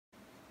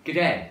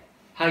G'day,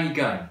 how you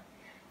going?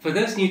 For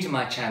those new to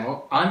my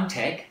channel, I'm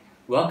Tech.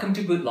 Welcome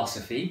to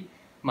Bootlosophy,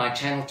 my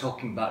channel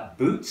talking about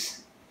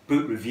boots,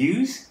 boot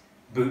reviews,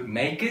 boot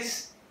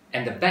makers,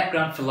 and the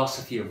background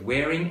philosophy of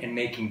wearing and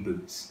making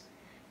boots.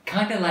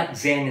 Kinda like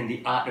Zen and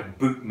the art of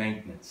boot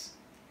maintenance.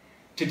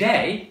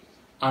 Today,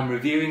 I'm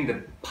reviewing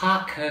the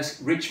Parkhurst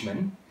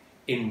Richmond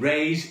in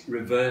Raiz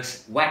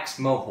Reverse Waxed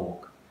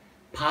Mohawk,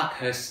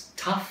 Parkhurst's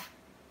tough,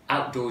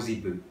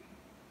 outdoorsy boot.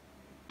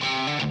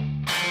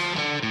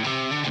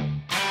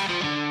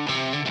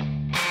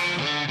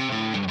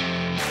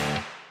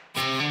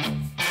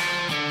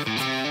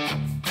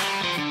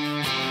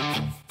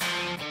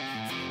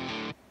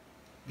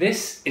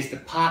 This is the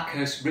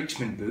Parkhurst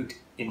Richmond boot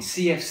in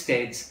CF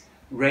Stead's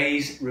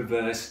Raiz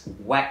Reverse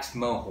Waxed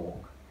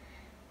Mohawk.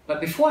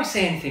 But before I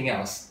say anything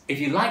else,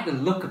 if you like the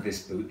look of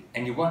this boot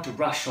and you want to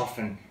rush off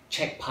and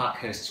check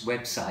Parkhurst's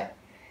website,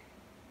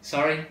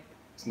 sorry,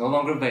 it's no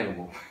longer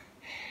available.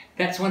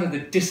 That's one of the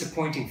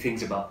disappointing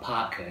things about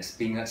Parkhurst,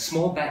 being a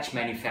small batch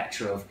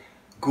manufacturer of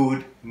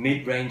good,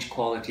 mid-range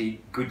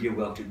quality Goodyear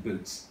Welted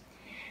boots.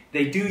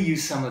 They do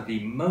use some of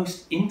the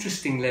most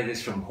interesting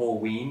leathers from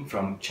Horween,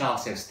 from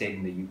Charles F. Stead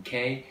in the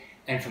UK,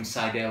 and from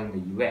Seidel in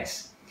the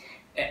US,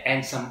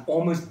 and some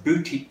almost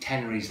boutique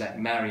tanneries like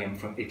Mariam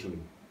from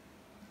Italy.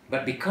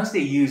 But because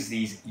they use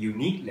these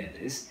unique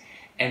leathers,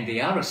 and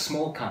they are a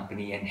small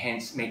company and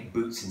hence make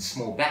boots in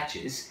small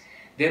batches,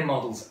 their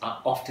models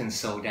are often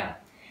sold out.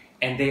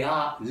 And they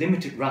are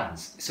limited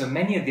runs, so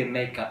many of their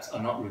makeups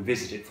are not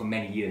revisited for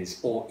many years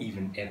or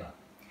even ever.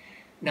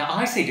 Now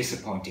I say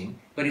disappointing,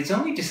 but it's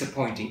only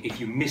disappointing if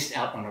you missed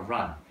out on a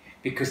run,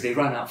 because they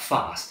run out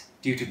fast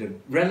due to the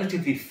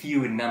relatively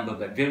few in number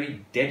but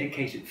very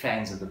dedicated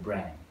fans of the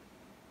brand.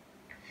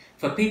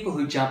 For people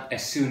who jump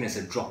as soon as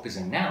a drop is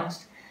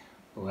announced,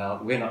 well,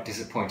 we're not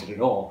disappointed at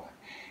all.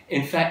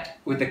 In fact,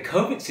 with the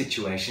COVID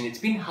situation, it's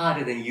been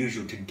harder than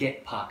usual to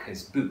get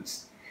Parkhurst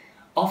boots.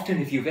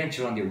 Often if you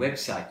venture on their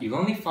website, you'll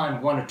only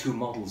find one or two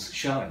models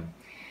showing.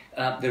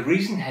 The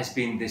reason has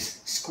been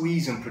this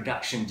squeeze on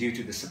production due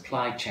to the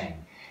supply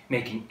chain,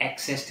 making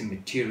access to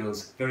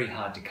materials very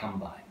hard to come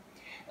by.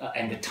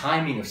 And the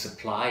timing of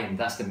supply and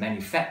thus the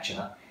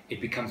manufacture,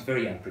 it becomes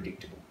very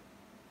unpredictable.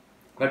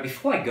 But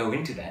before I go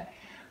into that,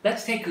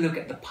 let's take a look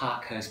at the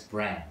Parkhurst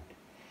brand.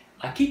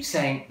 I keep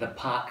saying the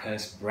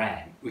Parkhurst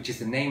Brand, which is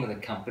the name of the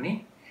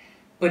company,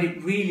 but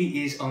it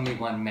really is only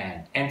one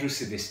man, Andrew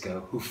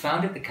Savisco, who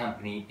founded the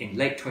company in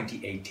late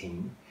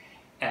 2018,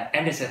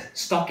 and as a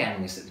stock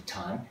analyst at the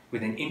time,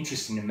 with an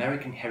interest in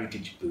American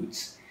heritage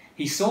boots,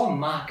 he saw a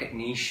market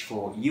niche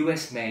for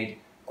US-made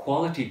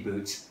quality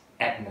boots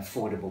at an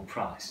affordable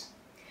price.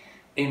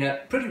 In a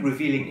pretty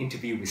revealing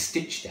interview with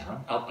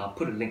Stitchdown, I'll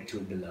put a link to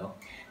it below,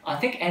 I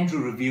think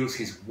Andrew reveals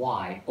his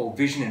why or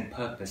vision and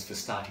purpose for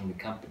starting the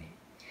company.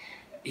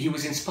 He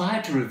was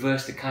inspired to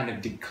reverse the kind of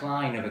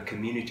decline of a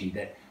community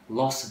that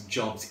loss of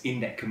jobs in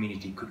that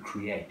community could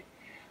create.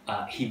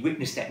 He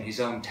witnessed that in his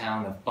own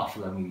town of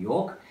Buffalo, New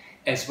York,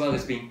 as well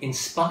as being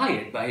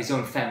inspired by his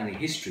own family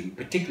history,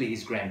 particularly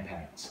his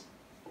grandparents.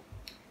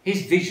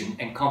 His vision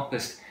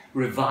encompassed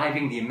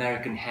reviving the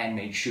American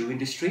handmade shoe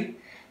industry,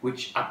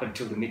 which up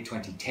until the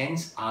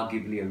mid-2010s,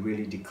 arguably a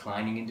really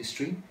declining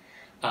industry,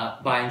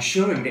 by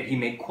ensuring that he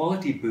made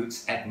quality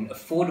boots at an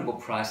affordable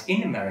price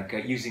in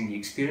America using the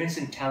experience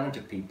and talent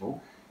of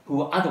people who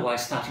were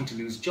otherwise starting to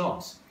lose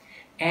jobs,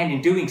 and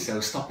in doing so,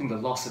 stopping the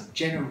loss of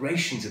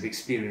generations of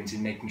experience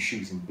in making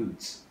shoes and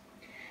boots.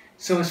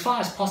 So as far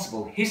as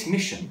possible, his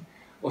mission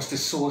was to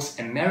source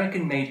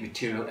American-made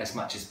material as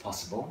much as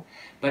possible,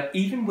 but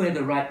even where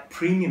the right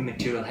premium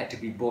material had to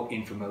be bought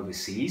in from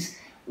overseas,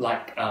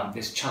 like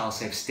this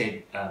Charles F.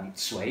 Stead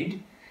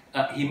suede,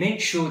 he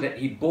made sure that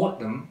he bought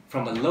them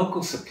from a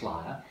local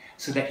supplier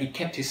so that he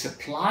kept his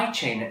supply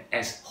chain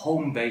as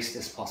home-based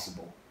as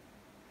possible.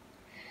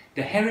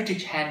 The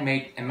heritage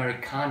handmade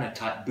Americana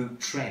type boot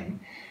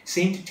trend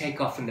seemed to take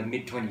off in the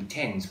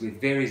mid-2010s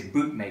with various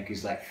boot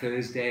makers like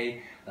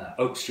Thursday,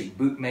 Oak Street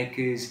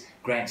Bootmakers,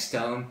 Grant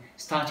Stone,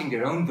 starting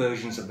their own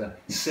versions of the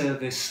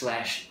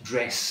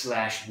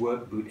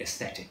service/dress/work boot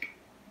aesthetic.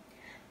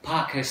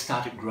 Parkhurst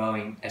started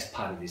growing as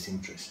part of this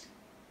interest.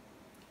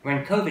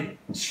 When COVID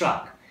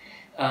struck,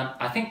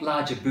 I think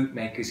larger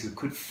bootmakers who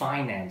could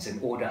finance and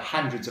order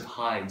hundreds of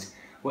hides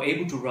were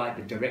able to ride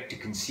the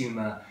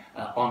direct-to-consumer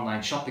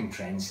online shopping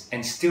trends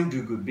and still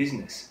do good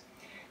business.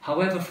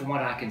 However, from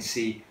what I can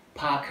see,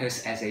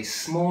 Parkhurst as a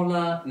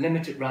smaller,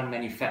 limited-run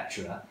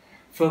manufacturer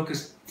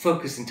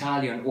focused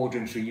entirely on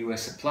ordering through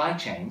US supply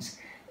chains,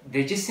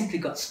 they just simply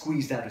got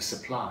squeezed out of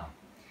supply.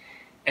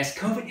 As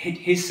COVID hit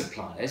his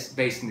suppliers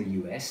based in the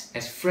US,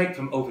 as freight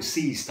from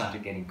overseas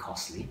started getting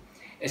costly,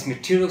 as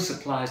material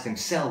supplies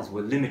themselves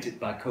were limited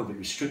by COVID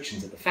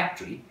restrictions at the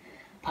factory,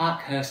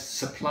 Parkhurst's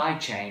supply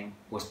chain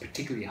was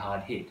particularly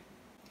hard hit.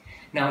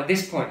 Now at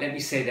this point, let me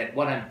say that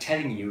what I'm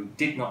telling you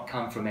did not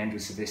come from Andrew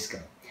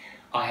Savisco.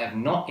 I have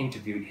not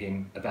interviewed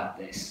him about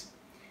this.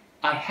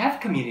 I have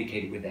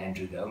communicated with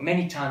Andrew though,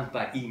 many times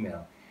by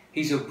email,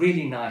 He's a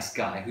really nice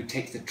guy who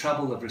takes the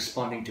trouble of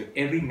responding to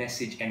every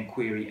message and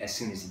query as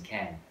soon as he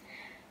can.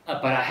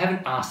 But I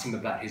haven't asked him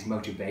about his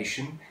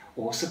motivation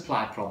or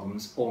supply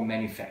problems or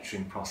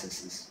manufacturing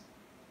processes.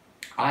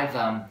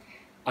 I've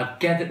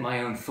gathered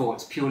my own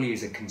thoughts purely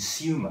as a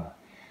consumer,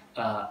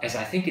 as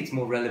I think it's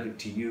more relevant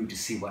to you to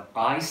see what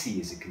I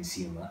see as a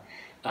consumer,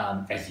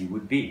 as you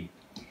would be.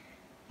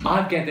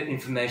 I've gathered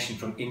information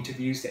from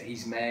interviews that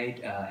he's made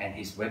and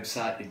his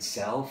website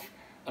itself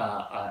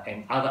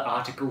and other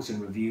articles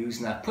and reviews,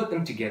 and I've put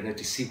them together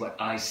to see what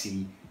I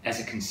see as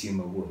a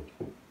consumer would.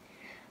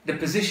 The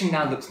position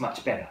now looks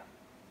much better.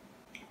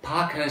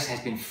 Parkhurst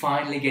has been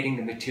finally getting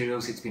the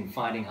materials it's been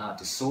finding hard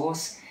to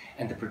source,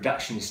 and the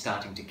production is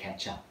starting to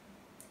catch up.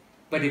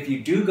 But if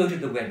you do go to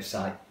the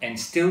website and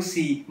still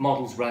see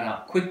models run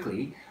out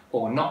quickly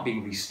or not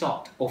being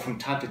restocked, or from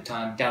time to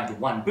time down to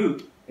one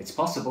boot, it's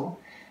possible.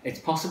 It's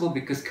possible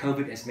because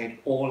COVID has made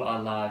all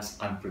our lives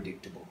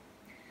unpredictable.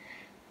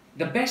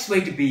 The best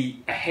way to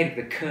be ahead of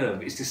the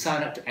curve is to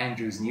sign up to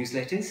Andrew's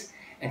newsletters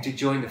and to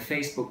join the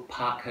Facebook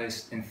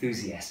Parkhurst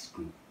Enthusiasts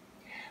group.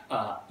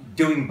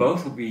 Doing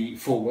both will be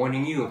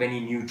forewarning you of any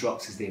new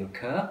drops as they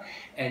occur,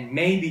 and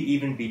maybe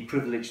even be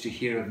privileged to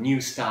hear of new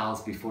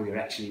styles before they're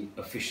actually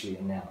officially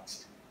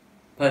announced.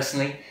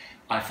 Personally,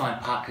 I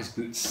find Parkhurst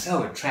boots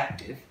so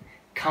attractive,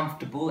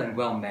 comfortable and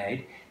well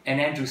made,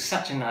 and Andrew's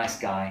such a nice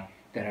guy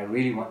that I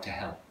really want to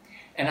help.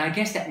 And I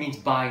guess that means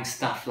buying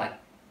stuff like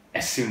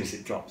as soon as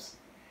it drops.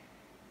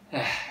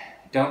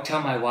 Don't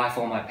tell my wife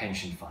or my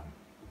pension fund.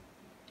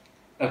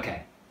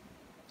 Okay,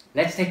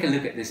 let's take a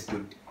look at this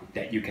boot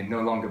that you can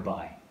no longer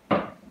buy.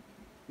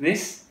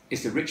 This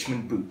is the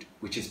Richmond boot,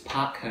 which is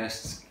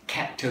Parkhurst's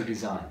cat-toe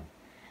design.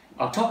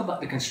 I'll talk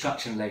about the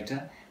construction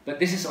later, but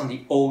this is on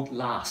the old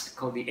last,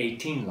 called the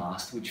 18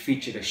 last, which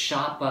featured a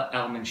sharper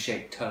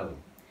almond-shaped toe.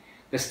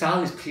 The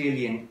style is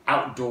clearly an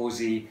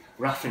outdoorsy,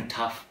 rough and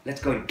tough,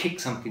 let's go and kick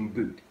something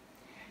boot.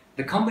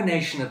 The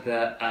combination of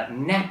the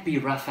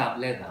nappy rough-out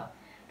leather,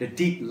 the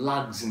deep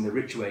lugs in the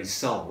Ridgeway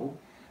sole,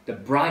 the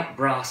bright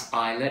brass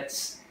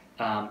eyelets,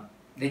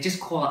 they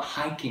just call it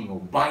hiking or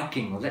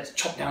biking or let's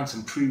chop down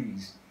some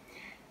trees.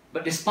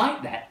 But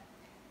despite that,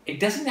 it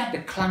doesn't have the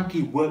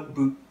clunky work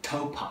boot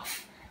toe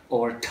puff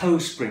or a toe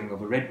spring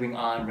of a Red Wing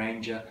Iron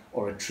Ranger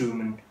or a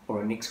Truman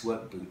or a Nix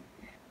work boot.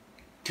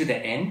 To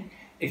that end,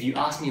 if you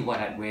ask me what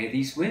I'd wear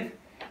these with,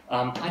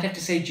 I'd have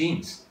to say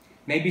jeans.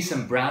 Maybe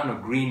some brown or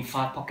green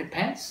 5-pocket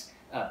pants.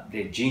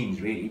 They're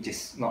jeans really,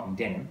 just not in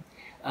denim.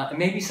 And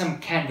maybe some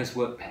canvas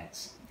work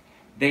pants.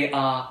 They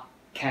are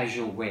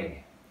casual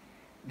wear.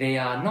 They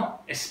are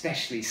not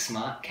especially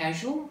smart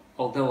casual,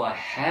 although I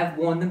have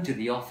worn them to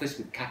the office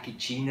with khaki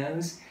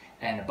chinos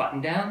and a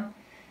button down.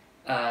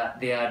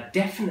 They are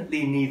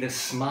definitely neither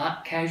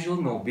smart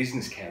casual nor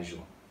business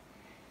casual.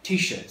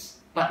 T-shirts,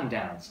 button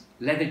downs,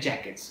 leather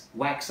jackets,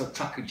 wax or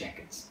trucker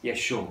jackets, yeah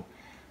sure,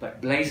 but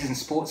blazers and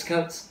sports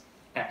coats,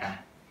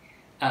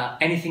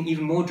 anything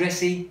even more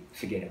dressy,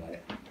 forget about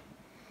it.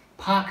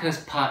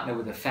 Parkhurst partnered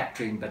with a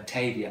factory in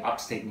Batavia,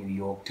 upstate New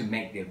York, to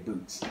make their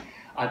boots.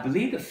 I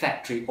believe the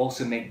factory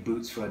also makes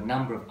boots for a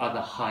number of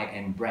other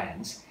high-end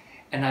brands,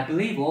 and I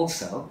believe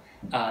also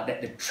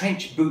that the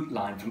trench boot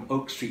line from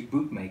Oak Street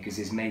Bootmakers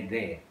is made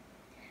there.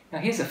 Now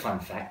here's a fun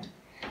fact.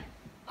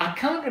 I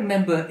can't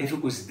remember if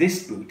it was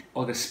this boot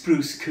or the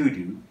Spruce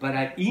Kudu, but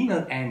I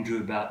emailed Andrew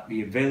about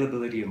the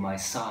availability of my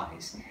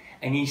size,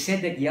 and he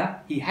said that yeah,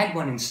 he had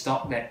one in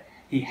stock that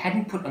he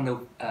hadn't put on the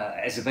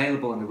as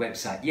available on the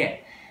website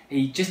yet.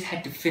 He just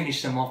had to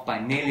finish them off by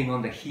nailing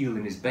on the heel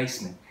in his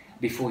basement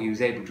before he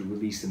was able to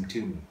release them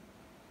to me.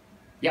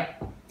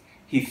 Yep,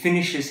 he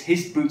finishes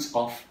his boots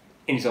off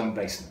in his own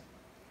basement.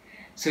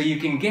 So you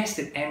can guess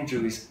that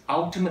Andrew is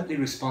ultimately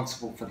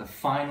responsible for the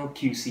final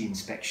QC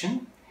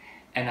inspection,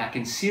 and I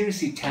can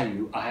seriously tell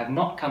you I have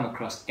not come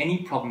across any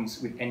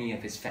problems with any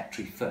of his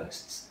factory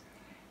firsts.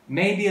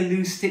 Maybe a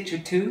loose stitch or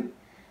two,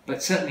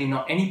 but certainly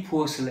not any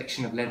poor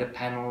selection of leather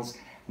panels,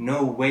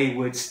 no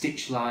wayward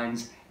stitch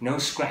lines, no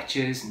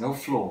scratches, no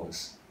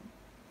flaws.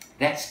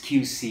 That's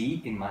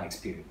QC in my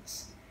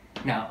experience.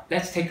 Now,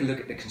 let's take a look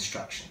at the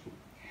construction.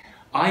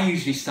 I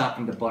usually start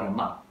from the bottom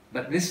up,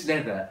 but this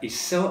leather is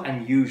so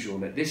unusual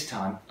that this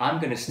time I'm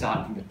going to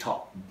start from the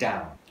top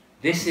down.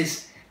 This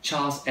is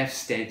Charles F.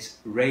 Stead's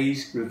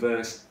Raiz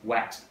Reverse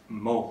Waxed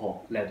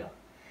Mohawk leather.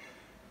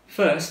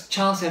 First,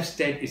 Charles F.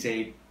 Stead is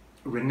a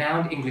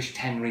renowned English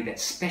tannery that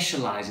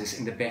specializes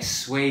in the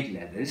best suede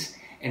leathers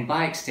and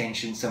by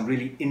extension some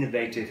really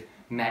innovative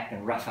matte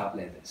and rough out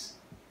leathers.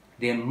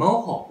 Their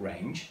Mohawk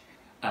range,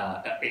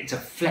 it's a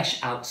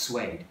flesh out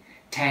suede,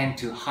 tanned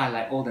to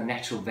highlight all the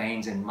natural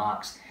veins and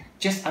marks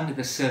just under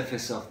the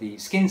surface of the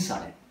skin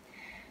side.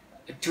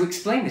 To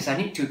explain this, I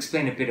need to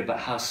explain a bit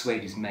about how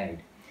suede is made.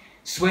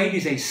 Suede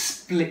is a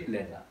split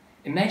leather.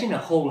 Imagine a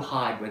whole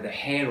hide where the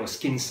hair or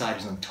skin side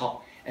is on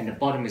top and the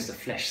bottom is the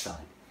flesh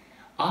side.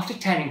 After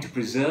tanning to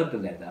preserve the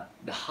leather,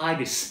 the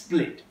hide is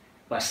split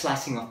by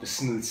slicing off the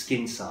smooth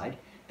skin side.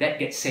 That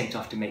gets sent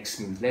off to make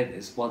smooth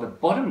leathers, while the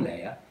bottom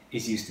layer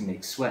is used to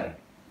make suede.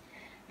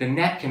 The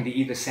nap can be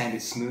either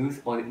sanded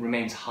smooth or it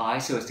remains high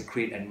so as to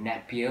create a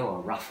nappier or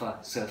rougher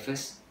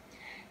surface.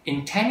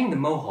 In tanning the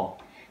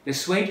mohawk, the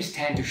suede is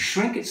tanned to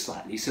shrink it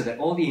slightly so that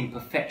all the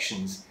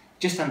imperfections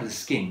just under the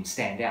skin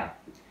stand out.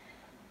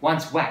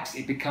 Once waxed,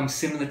 it becomes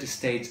similar to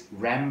Stade's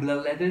Rambler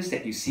leathers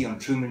that you see on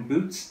Truman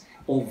boots,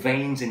 all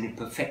veins and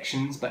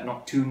imperfections but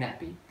not too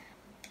nappy.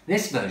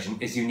 This version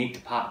is unique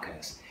to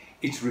Parkhurst.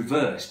 It's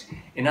reversed,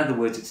 in other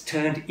words it's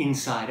turned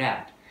inside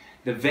out.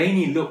 The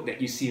veiny look that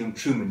you see on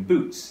Truman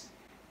boots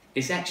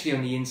is actually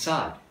on the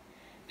inside.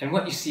 And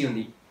what you see on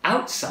the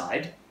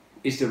outside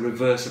is the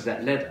reverse of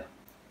that leather.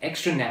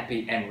 Extra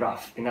nappy and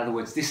rough. In other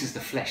words, this is the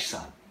flesh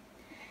side.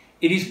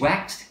 It is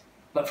waxed,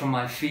 but from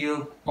my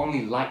feel,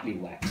 only lightly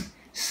waxed.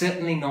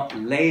 Certainly not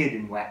layered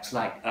in wax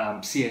like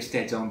C.F.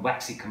 Stead's own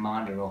Waxy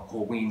Commander or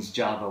Horween's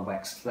Java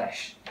waxed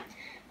flesh.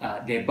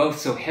 They're both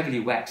so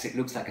heavily waxed it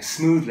looks like a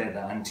smooth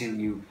leather until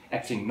you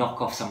actually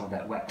knock off some of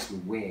that wax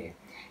with wear.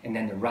 And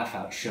then the rough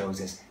out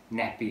shows as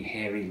nappy,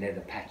 hairy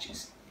leather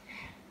patches.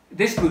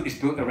 This boot is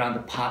built around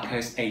the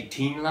Parkhurst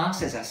 18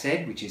 last, as I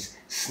said, which is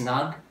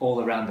snug all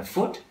around the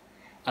foot,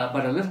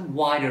 but a little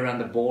wider around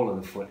the ball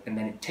of the foot, and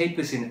then it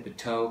tapers in at the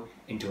toe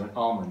into an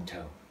almond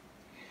toe.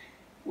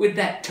 With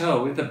that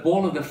toe, if the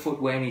ball of the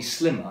foot were any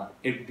slimmer,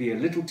 it would be a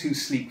little too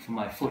sleek for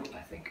my foot,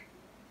 I think.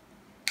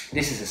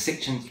 This is a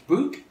 6-inch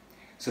boot,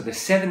 so the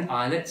 7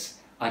 eyelets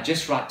are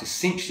just right to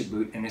cinch the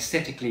boot and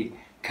aesthetically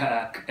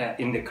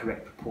in the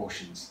correct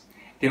proportions.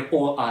 They're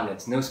all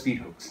eyelets, no speed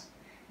hooks.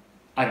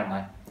 I don't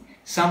mind.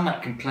 Some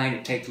might complain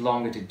it takes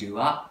longer to do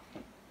up.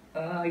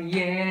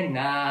 Yeah,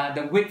 nah.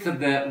 The width of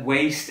the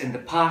waist and the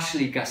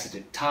partially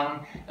gusseted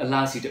tongue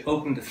allows you to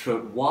open the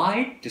throat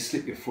wide to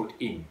slip your foot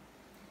in.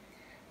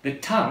 The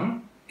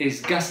tongue is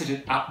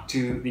gusseted up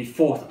to the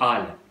 4th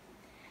eyelet.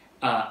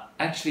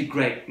 Actually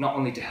great not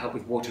only to help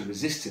with water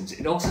resistance,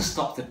 it also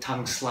stops the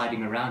tongue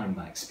sliding around in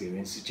my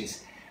experience, which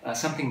is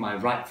something my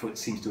right foot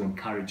seems to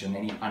encourage on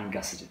any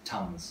ungusseted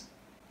tongues.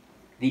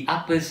 The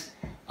uppers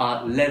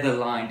are leather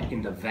lined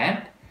in the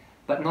vamp,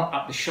 but not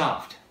up the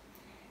shaft.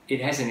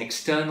 It has an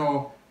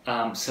external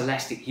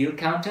celastic heel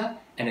counter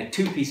and a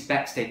 2-piece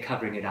backstay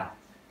covering it up.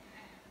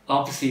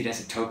 Obviously it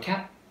has a toe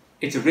cap.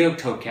 It's a real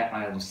toe cap,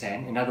 I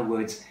understand. In other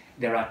words,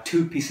 there are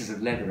 2 pieces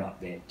of leather up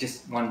there,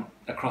 just one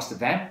across the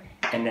vamp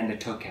and then the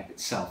toe cap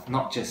itself,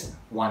 not just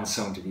one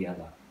sewn to the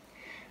other.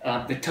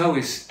 The toe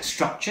is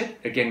structured,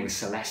 again with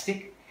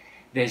celastic.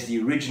 There's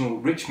the original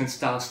Richmond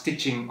style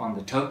stitching on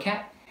the toe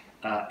cap.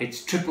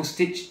 It's triple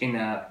stitched in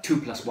a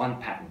 2+1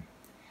 pattern.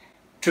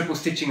 Triple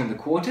stitching on the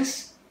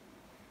quarters,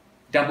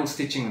 double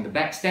stitching on the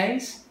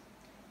backstays.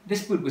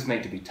 This boot was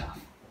made to be tough.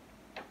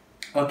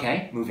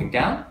 Okay, moving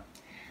down.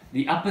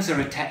 The uppers are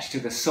attached to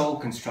the sole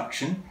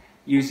construction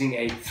using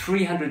a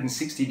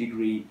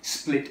 360-degree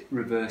split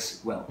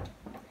reverse welt.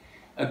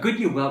 A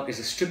Goodyear welt is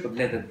a strip of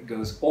leather that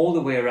goes all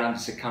the way around the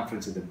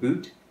circumference of the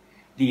boot.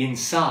 The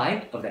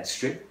inside of that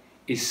strip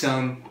is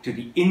sewn to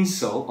the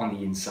insole on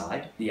the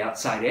inside. The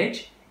outside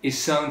edge is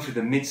sewn through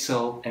the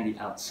midsole and the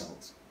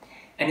outsoles.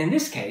 And in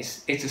this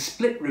case, it's a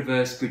split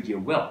reverse Goodyear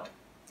welt.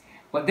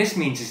 What this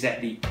means is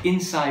that the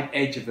inside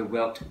edge of the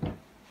welt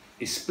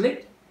is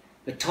split,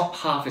 the top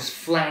half is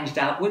flanged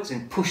outwards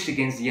and pushed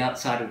against the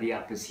outside of the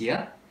uppers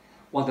here,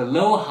 while the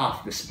lower half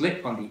of the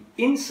split on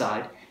the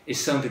inside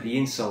is sewn to the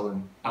insole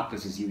and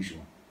uppers as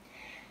usual.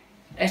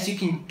 As you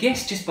can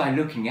guess just by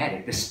looking at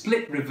it, the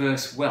split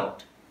reverse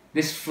welt,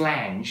 this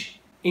flange,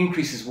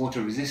 increases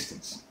water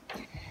resistance.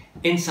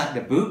 Inside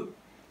the boot,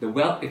 the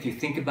welt, if you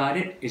think about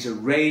it, is a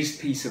raised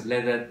piece of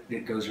leather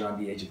that goes around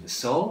the edge of the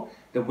sole.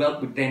 The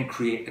welt would then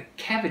create a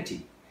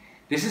cavity.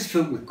 This is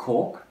filled with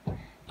cork.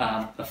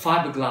 A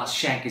fiberglass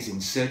shank is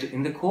inserted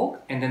in the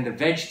cork, and then the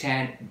veg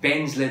tan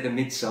bends leather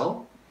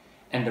midsole,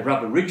 and the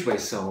rubber ridgeway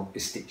sole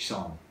is stitched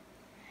on.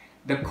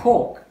 The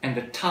cork and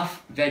the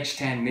tough veg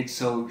tan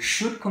midsole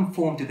should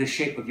conform to the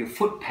shape of your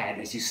foot pad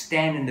as you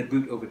stand in the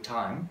boot over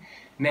time,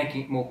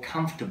 making it more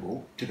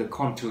comfortable to the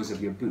contours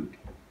of your boot.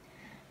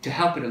 To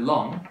help it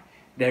along,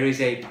 there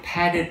is a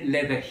padded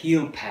leather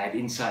heel pad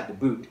inside the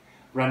boot,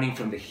 running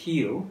from the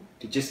heel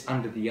to just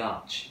under the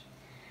arch.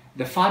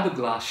 The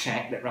fiberglass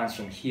shank that runs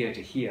from here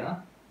to here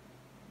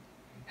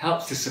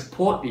helps to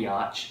support the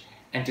arch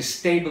and to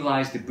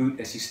stabilize the boot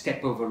as you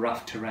step over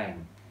rough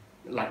terrain,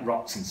 like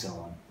rocks and so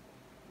on.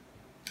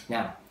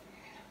 Now,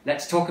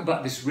 let's talk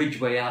about this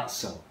ridgeway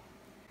outsole.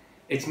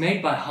 It's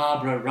made by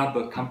Harbour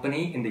Rubber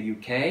Company in the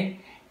UK.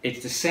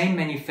 It's the same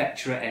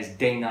manufacturer as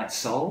Day-Night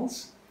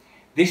soles.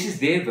 This is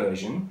their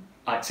version,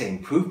 I'd say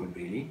improvement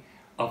really,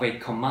 of a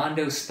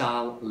commando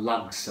style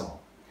lug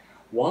sole.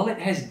 While it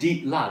has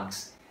deep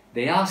lugs,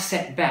 they are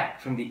set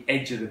back from the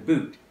edge of the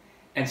boot,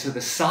 and so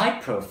the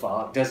side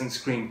profile doesn't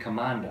scream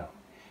commando.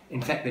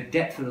 In fact, the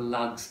depth of the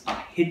lugs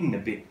are hidden a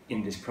bit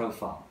in this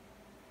profile.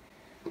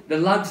 The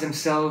lugs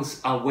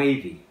themselves are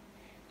wavy,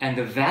 and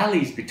the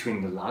valleys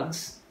between the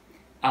lugs,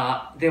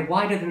 they're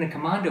wider than the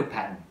commando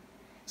pattern.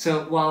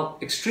 So while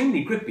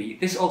extremely grippy,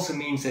 this also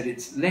means that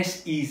it's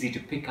less easy to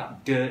pick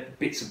up dirt,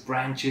 bits of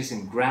branches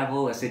and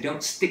gravel, as they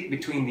don't stick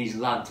between these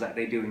lugs like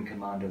they do in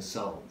commando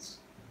soles.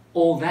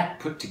 All that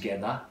put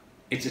together,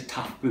 it's a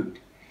tough boot.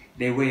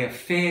 They weigh a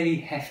fairly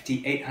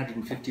hefty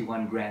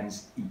 851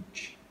 grams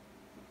each.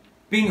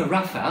 Being a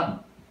rough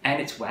out,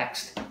 and it's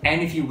waxed,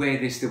 and if you wear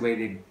this the way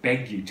they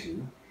beg you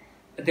to,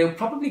 they'll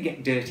probably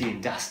get dirty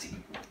and dusty.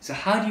 So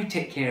how do you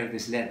take care of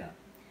this leather?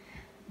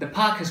 The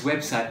Parkhurst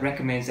website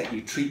recommends that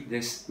you treat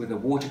this with a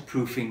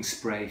waterproofing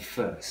spray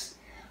first.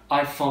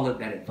 I followed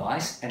that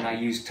advice and I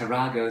used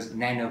Tarago's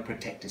Nano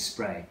Protector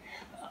Spray.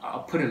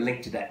 I'll put a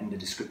link to that in the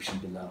description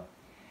below.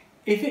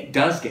 If it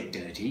does get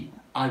dirty,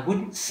 I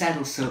wouldn't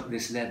saddle soap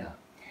this leather.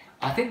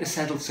 I think the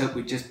saddle soap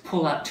would just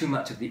pull out too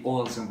much of the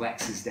oils and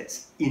waxes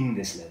that's in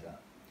this leather.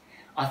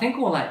 I think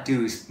all I'd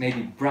do is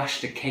maybe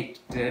brush the caked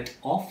dirt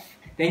off,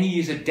 then you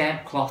use a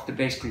damp cloth to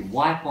basically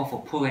wipe off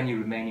or pull any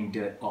remaining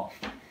dirt off.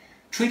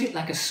 Treat it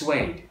like a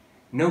suede,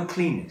 no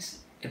cleaners.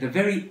 At the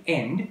very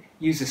end,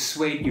 use a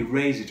suede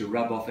eraser to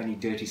rub off any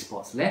dirty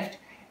spots left,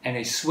 and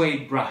a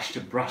suede brush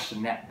to brush the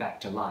nap back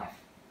to life.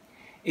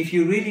 If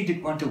you really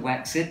did want to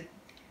wax it,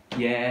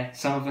 yeah,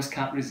 some of us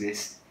can't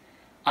resist,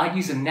 I'd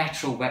use a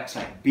natural wax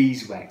like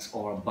beeswax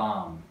or a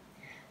balm.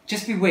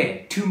 Just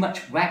beware, too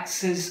much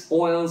waxes,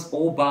 oils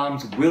or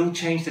balms will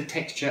change the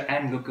texture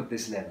and look of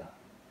this leather.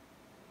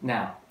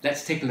 Now,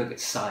 let's take a look at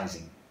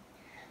sizing.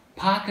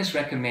 Parkhurst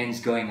recommends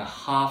going a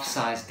half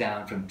size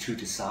down from true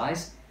to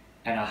size,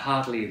 and I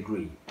heartily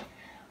agree.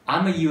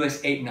 I'm a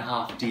US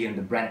 8.5D on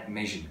the Brand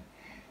measurement.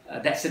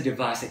 That's a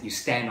device that you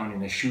stand on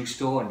in a shoe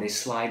store and they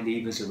slide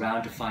levers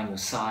around to find your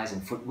size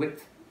and foot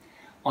width.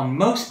 On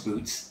most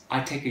boots,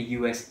 I take a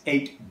US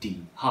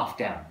 8D, half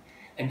down,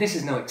 and this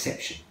is no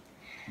exception.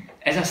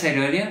 As I said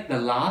earlier,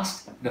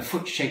 the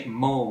foot-shaped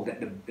mold that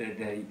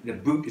the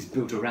boot is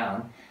built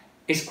around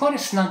is quite a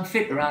snug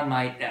fit around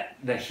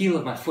the heel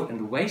of my foot and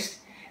the waist,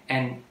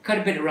 and quite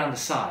a bit around the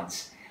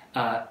sides.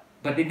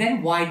 But it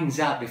then widens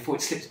out before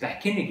it slips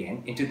back in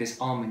again into this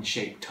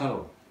almond-shaped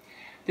toe.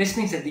 This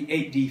means that the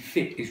 8D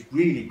fit is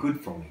really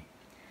good for me.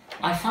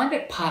 I find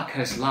that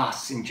Parkhurst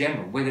lasts in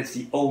general, whether it's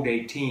the old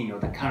 18 or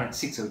the current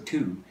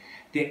 602,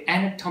 they're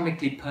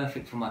anatomically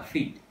perfect for my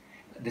feet,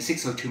 the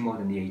 602 more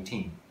than the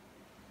 18.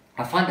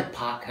 I find that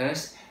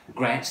Parkhurst,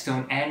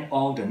 Grantstone and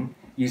Alden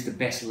use the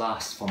best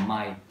last for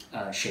my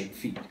shaped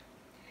feet.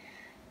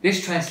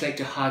 This translates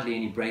to hardly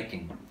any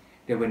breaking.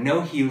 There were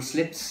no heel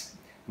slips,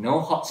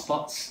 no hot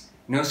spots,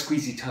 no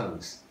squeezy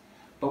toes.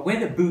 But where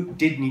the boot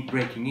did need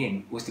breaking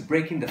in was to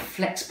break in the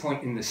flex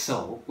point in the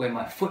sole where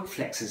my foot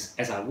flexes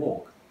as I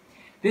walk.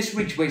 This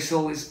Ridgeway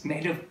sole is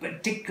made of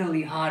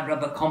particularly hard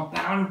rubber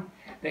compound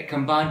that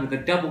combined with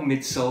a double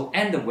midsole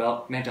and the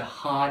welt meant a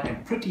hard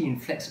and pretty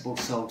inflexible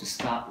sole to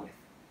start with.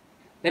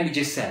 Let me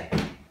just say,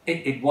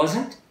 it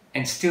wasn't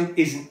and still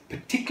isn't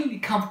particularly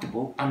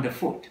comfortable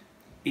underfoot.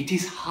 It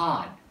is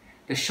hard.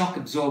 The shock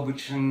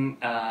absorption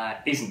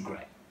isn't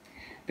great.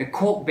 The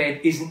cork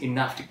bed isn't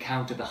enough to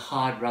counter the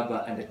hard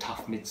rubber and the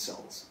tough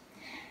midsoles.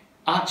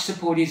 Arch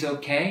support is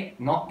okay,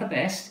 not the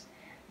best.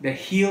 The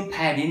heel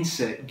pad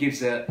insert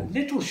gives a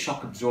little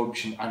shock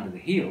absorption under the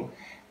heel,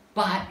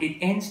 but it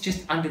ends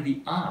just under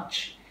the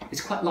arch.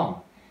 It's quite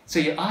long, so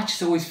your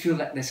arches always feel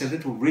like there's a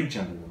little ridge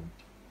under them.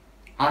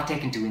 I've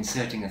taken to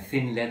inserting a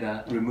thin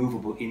leather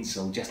removable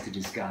insole just to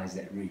disguise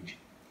that ridge.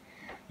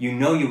 You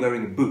know you're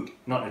wearing a boot,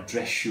 not a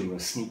dress shoe or a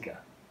sneaker.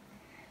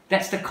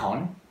 That's the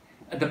con.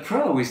 The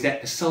pro is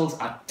that the soles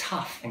are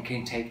tough and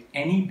can take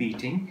any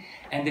beating,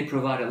 and they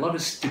provide a lot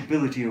of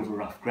stability over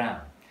rough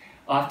ground.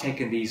 I've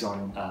taken these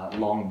on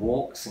long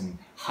walks and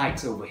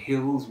hikes over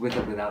hills with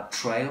or without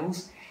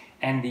trails,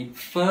 and the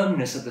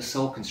firmness of the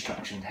sole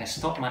construction has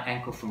stopped my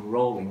ankle from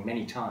rolling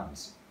many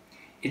times.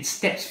 It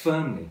steps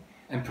firmly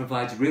and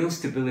provides real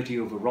stability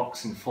over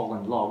rocks and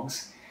fallen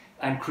logs,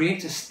 and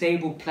creates a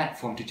stable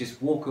platform to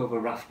just walk over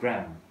rough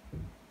ground.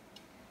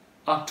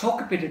 I'll talk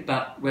a bit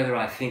about whether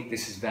I think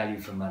this is value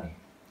for money.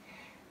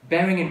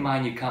 Bearing in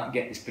mind you can't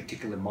get this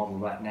particular model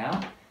right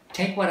now,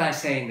 take what I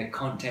say in the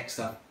context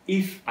of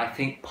if I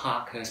think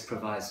Parkhurst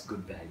provides good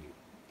value.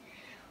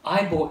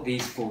 I bought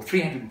these for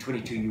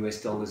 $322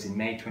 US in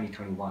May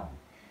 2021.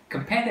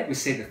 Compare that with,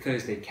 say, the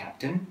Thursday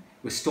Captain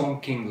with Storm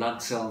King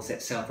lug soles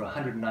that sell for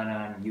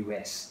 $199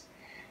 US.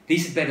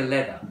 These are better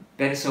leather,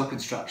 better sole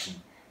construction,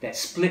 that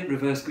split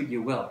reverse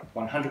Goodyear Welt,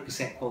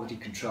 100% quality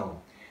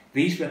control.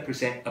 These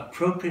represent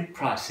appropriate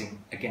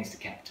pricing against the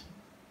Captain.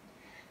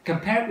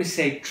 Compare it with,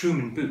 say,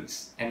 Truman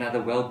boots,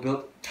 another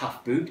well-built,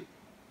 tough boot,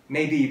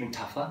 maybe even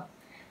tougher,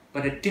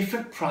 but a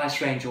different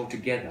price range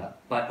altogether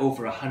by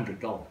over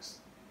 $100.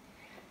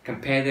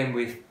 Compare them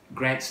with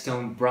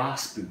Grantstone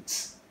brass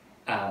boots.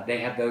 They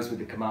have those with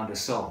the Commander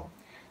sole.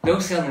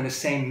 Those sell in the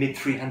same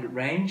mid-300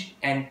 range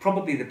and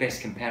probably the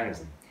best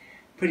comparison.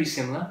 Pretty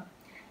similar.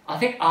 I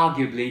think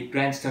arguably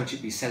Grantstone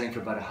should be selling for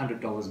about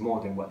 $100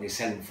 more than what they're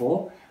selling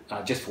for,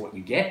 just for what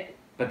you get,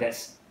 but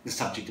that's the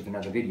subject of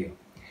another video.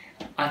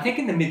 I think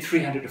in the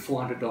mid-$300 to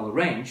 $400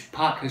 range,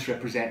 Parkhurst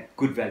represent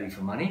good value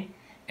for money,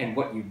 and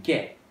what you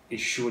get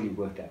is surely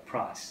worth that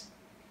price.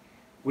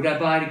 Would I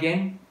buy it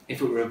again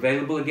if it were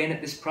available again at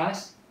this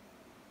price?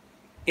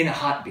 In a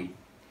heartbeat.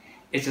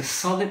 It's a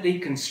solidly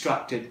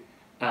constructed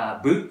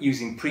boot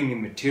using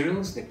premium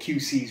materials. The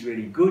QC is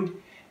really good.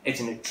 It's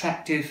an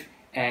attractive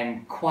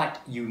and quite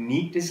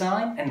unique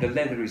design, and the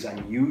leather is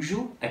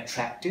unusual,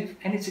 attractive,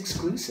 and it's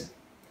exclusive.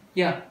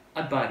 Yeah,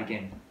 I'd buy it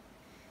again.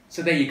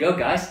 So there you go,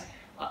 guys.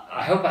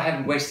 I hope I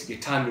haven't wasted your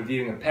time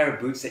reviewing a pair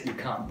of boots that you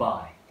can't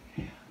buy.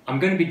 I'm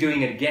going to be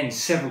doing it again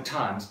several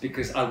times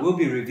because I will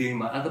be reviewing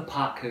my other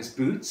Parkhurst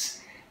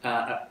boots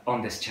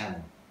on this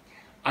channel.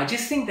 I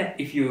just think that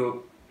if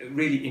you're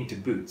really into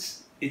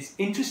boots, it's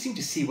interesting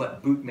to see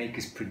what boot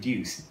makers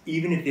produce,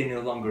 even if they're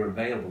no longer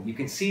available. You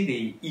can see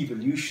the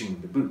evolution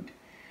of the boot.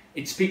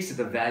 It speaks to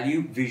the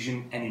value,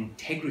 vision, and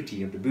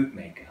integrity of the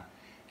bootmaker.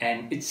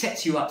 And it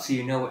sets you up so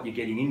you know what you're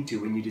getting into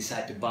when you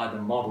decide to buy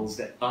the models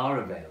that are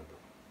available.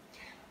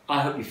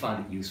 I hope you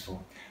find it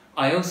useful.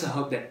 I also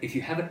hope that if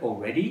you haven't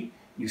already,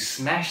 you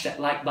smash that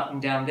like button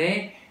down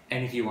there,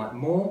 and if you want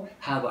more,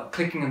 how about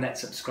clicking on that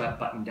subscribe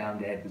button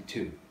down there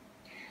too.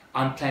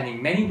 I'm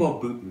planning many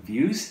more boot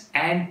reviews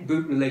and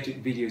boot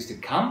related videos to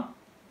come,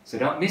 so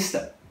don't miss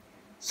them.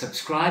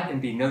 Subscribe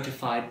and be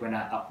notified when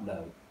I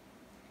upload.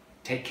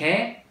 Take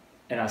care,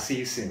 and I'll see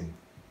you soon.